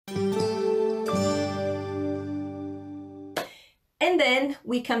And then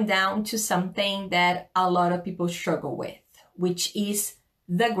we come down to something that a lot of people struggle with, which is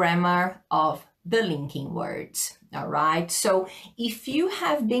the grammar of the linking words. All right. So if you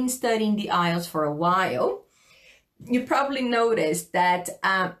have been studying the IELTS for a while, you probably noticed that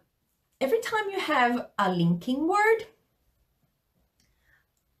every time you have a linking word,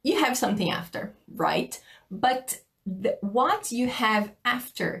 you have something after, right? But what you have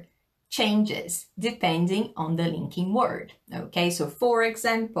after changes depending on the linking word. Okay, so for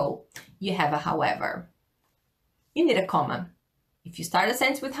example, you have a however. You need a comma. If you start a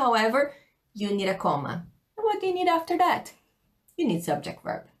sentence with however, you need a comma. And what do you need after that? You need subject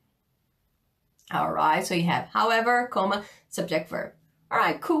verb. All right, so you have however, comma, subject verb. All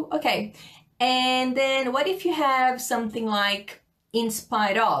right, cool, okay. And then what if you have something like in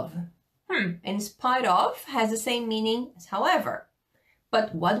spite of? In spite of has the same meaning as however.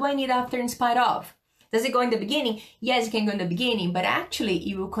 But what do I need after in spite of? Does it go in the beginning? Yes, it can go in the beginning, but actually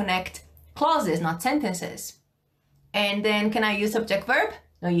it will connect clauses, not sentences. And then can I use subject verb?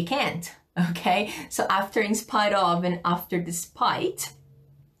 No, you can't. Okay, so after in spite of and after despite,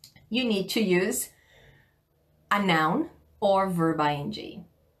 you need to use a noun or verb ing.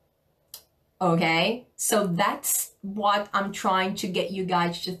 Okay, so that's what I'm trying to get you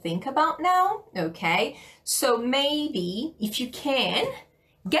guys to think about now. Okay, so maybe if you can,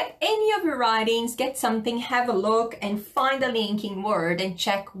 get any of your writings, get something, have a look and find a linking word and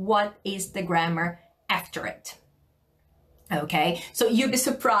check what is the grammar after it. Okay, so you'll be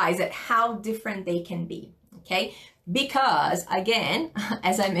surprised at how different they can be. Okay, because again,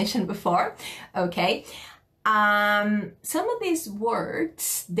 as I mentioned before, okay, some of these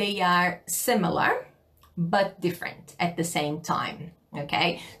words, they are similar but different at the same time.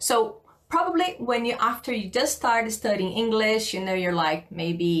 Okay, so probably when after you just started studying English, you know, you're like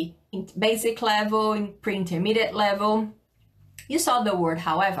maybe in basic level, in pre-intermediate level, you saw the word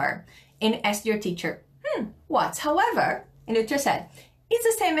however and asked your teacher, what's however? And the teacher said, it's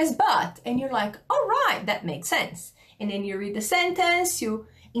the same as but. And you're like, all right, that makes sense. And then you read the sentence, you,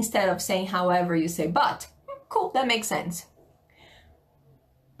 instead of saying however, you say but. Cool, that makes sense.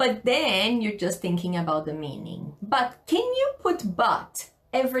 But then you're just thinking about the meaning. But can you put but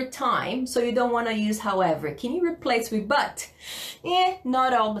every time so you don't want to use however? Can you replace with but?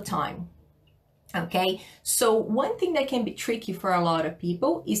 Not all the time. Okay, so one thing that can be tricky for a lot of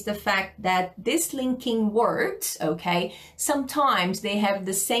people is the fact that these linking words, okay, sometimes they have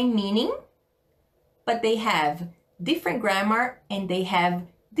the same meaning, but they have different grammar and they have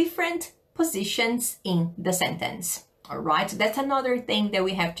different positions in the sentence. All right, so that's another thing that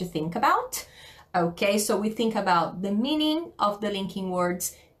we have to think about. Okay, so we think about the meaning of the linking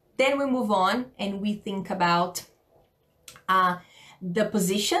words, then we move on and we think about the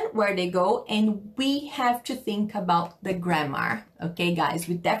position where they go, and we have to think about the grammar. Okay, guys,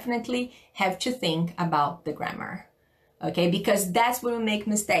 we definitely have to think about the grammar. Okay, because that's when we make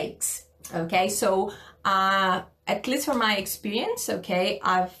mistakes. Okay, so at least from my experience, okay,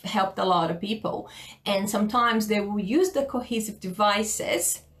 I've helped a lot of people, and sometimes they will use the cohesive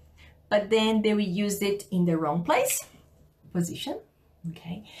devices, but then they will use it in the wrong place, position,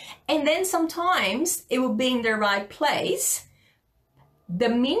 okay, and then sometimes it will be in the right place. The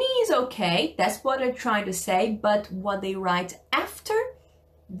meaning is okay, that's what they're trying to say, but what they write after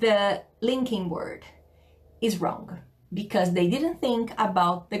the linking word is wrong because they didn't think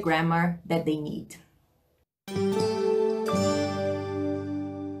about the grammar that they need.